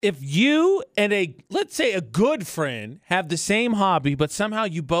If you and let's say a good friend have the same hobby, but somehow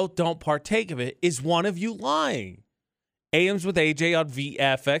you both don't partake of it, is one of you lying? AMs with AJ on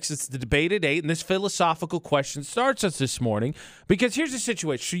VFX. It's the debate at 8, and this philosophical question starts us this morning because here's the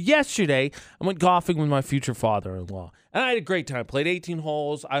situation. So yesterday, I went golfing with my future father-in-law, and I had a great time. Played 18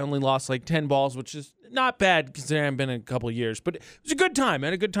 holes. I only lost like 10 balls, which is not bad considering I've been in a couple of years, but it was a good time. I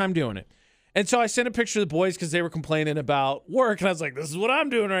had a good time doing it. And so I sent a picture to the boys because they were complaining about work, and I was like, this is what I'm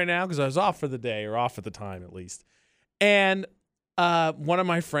doing right now because I was off for the day, or off at the time at least. And one of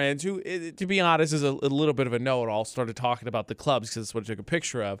my friends, who, to be honest, is a little bit of a know-it-all, started talking about the clubs because that's what I took a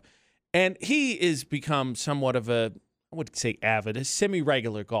picture of. And he is become somewhat of I would say a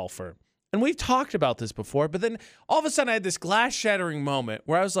semi-regular golfer. And we've talked about this before, but then all of a sudden I had this glass-shattering moment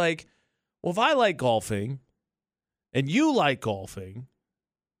where I was like, well, if I like golfing and you like golfing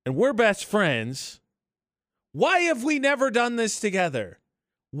and we're best friends, why have we never done this together?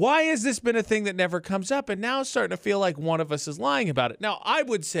 Why has this been a thing that never comes up? And now it's starting to feel like one of us is lying about it. Now, I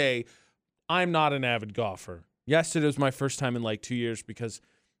would say I'm not an avid golfer. Yesterday was my first time in like 2 years because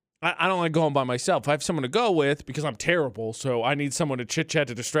I don't like going by myself. I have someone to go with because I'm terrible, so I need someone to chit-chat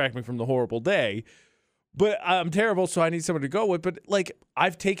to distract me from the horrible day. But I'm terrible, so I need someone to go with. But, like,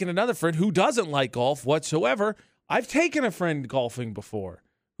 I've taken another friend who doesn't like golf whatsoever. I've taken a friend golfing before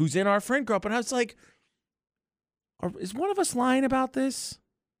who's in our friend group, and I was like, is one of us lying about this?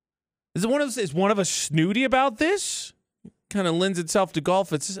 Is one of us snooty about this? Kind of lends itself to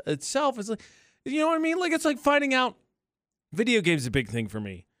golf itself. It's like, you know what I mean? Like, it's like finding out video games is a big thing for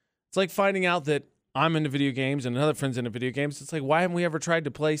me. It's like finding out that I'm into video games and another friend's into video games. It's like, why haven't we ever tried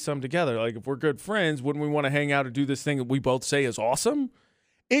to play some together? Like, if we're good friends, wouldn't we want to hang out and do this thing that we both say is awesome?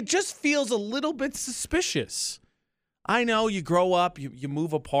 It just feels a little bit suspicious. I know you grow up, you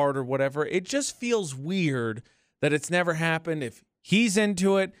move apart or whatever. It just feels weird that it's never happened. If he's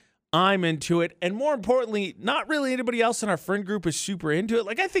into it, I'm into it. And more importantly, not really anybody else in our friend group is super into it.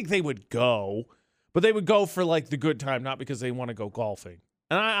 Like, I think they would go, but they would go for, like, the good time, not because they want to go golfing.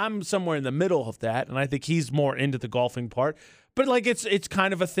 And I'm somewhere in the middle of that, and I think he's more into the golfing part. But, like, it's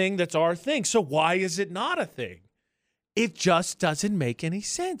kind of a thing that's our thing. So why is it not a thing? It just doesn't make any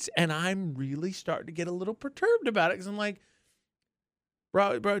sense. And I'm really starting to get a little perturbed about it because I'm like,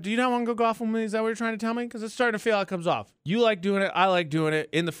 bro, do you not want to go golfing with me? Is that what you're trying to tell me? Because it's starting to feel how it comes off. You like doing it. I like doing it.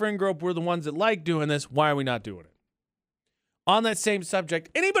 In the friend group, we're the ones that like doing this. Why are we not doing it? On that same subject,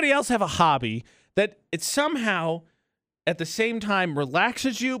 anybody else have a hobby that it somehow at the same time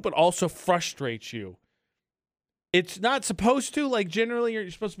relaxes you but also frustrates you? It's not supposed to. Like, generally, you're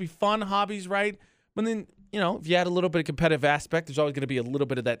supposed to be fun hobbies, right? But then, you know, if you add a little bit of competitive aspect, there's always going to be a little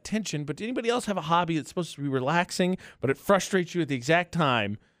bit of that tension. But do anybody else have a hobby that's supposed to be relaxing, but it frustrates you at the exact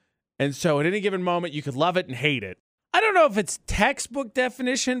time? And so at any given moment, you could love it and hate it. I don't know if it's textbook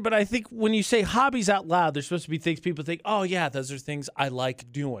definition, but I think when you say hobbies out loud, there's supposed to be things people think, oh, yeah, those are things I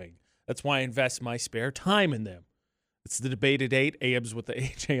like doing. That's why I invest my spare time in them. It's the debate at 8, AMs with the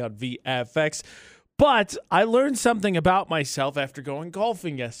AJ on VFX. But I learned something about myself after going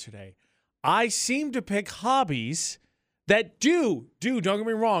golfing yesterday. I seem to pick hobbies that don't get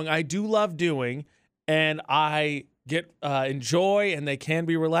me wrong, I do love doing, and I get enjoy, and they can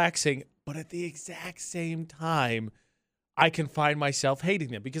be relaxing, but at the exact same time, I can find myself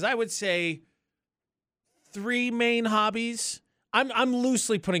hating them. Because I would say 3 main hobbies. I'm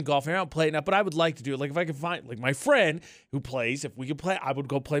loosely putting golf in. I don't play enough, but I would like to do it. Like, if I could find, like, my friend who plays, if we could play, I would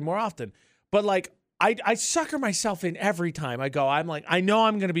go play more often. But, like, I sucker myself in every time I go. I'm like, I know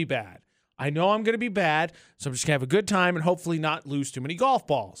I'm going to be bad. So I'm just going to have a good time and hopefully not lose too many golf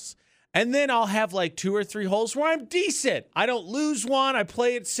balls. And then I'll have like 2 or 3 holes where I'm decent. I don't lose one. I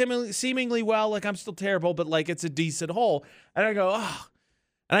play it seemingly well. Like, I'm still terrible, but like, it's a decent hole. And I go, oh.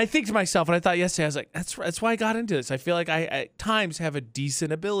 And I think to myself, and I thought yesterday, I was like, that's why I got into this. I feel like I at times have a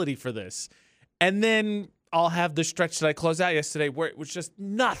decent ability for this. And then I'll have the stretch that I closed out yesterday where it was just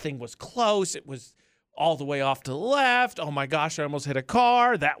nothing was close. It was all the way off to the left. Oh my gosh, I almost hit a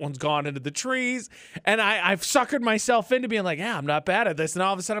car. That one's gone into the trees. And I've suckered myself into being like, yeah, I'm not bad at this. And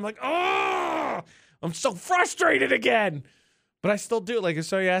all of a sudden I'm like, oh, I'm so frustrated again. But I still do it. Like,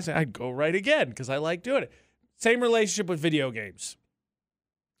 so you asked me, I'd go right again because I like doing it. Same relationship with video games.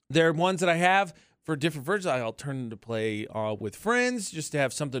 There are ones that I have for different versions. I'll turn to play with friends just to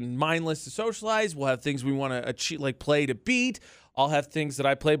have something mindless to socialize. We'll have things we want to achieve, like play to beat. I'll have things that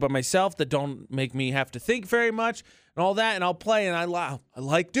I play by myself that don't make me have to think very much and all that. And I'll play, and I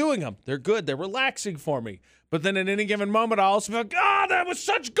like doing them. They're good. They're relaxing for me. But then at any given moment, I'll also be like, oh, that was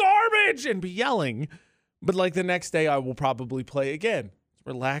such garbage, and be yelling. But like the next day, I will probably play again. It's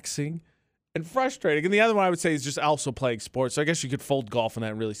relaxing. and frustrating. And the other one I would say is just also playing sports. So I guess you could fold golf in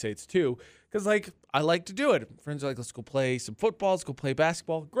that and really say it's two. Because, like, I like to do it. Friends are like, let's go play some football. Let's go play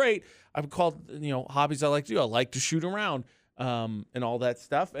basketball. Great. I've called, hobbies I like to do. I like to shoot around and all that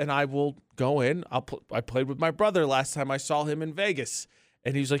stuff. And I will go in. I played with my brother last time I saw him in Vegas.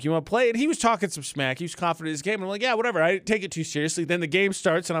 And he was like, you want to play? And he was talking some smack. He was confident in his game. And I'm like, yeah, whatever. I didn't take it too seriously. Then the game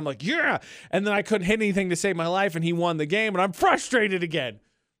starts, and I'm like, yeah. And then I couldn't hit anything to save my life, and he won the game, and I'm frustrated again.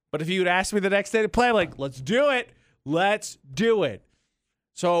 But if he would ask me the next day to play, I'm like, let's do it. Let's do it.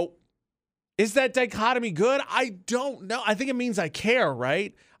 So is that dichotomy good? I don't know. I think it means I care,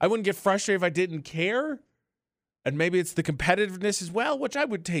 right? I wouldn't get frustrated if I didn't care. And maybe it's the competitiveness as well, which I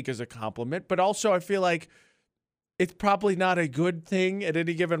would take as a compliment. But also I feel like it's probably not a good thing at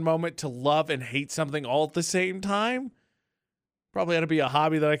any given moment to love and hate something all at the same time. Probably ought to be a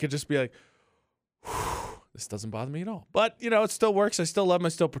hobby that I could just be like, this doesn't bother me at all. But, it still works. I still love them. I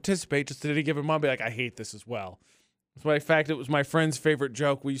still participate. Just at any given moment, be like, I hate this as well. As a matter of fact, it was my friend's favorite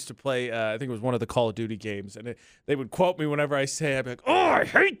joke. We used to play, I think it was one of the Call of Duty games. And they would quote me whenever I say it. I'd be like, oh, I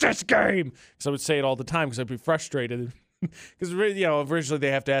hate this game. Because I would say it all the time because I'd be frustrated. Because, originally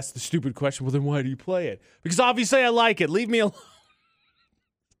they have to ask the stupid question, well, then why do you play it? Because obviously I like it. Leave me alone.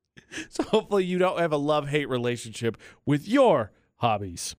 So hopefully you don't have a love-hate relationship with your hobbies.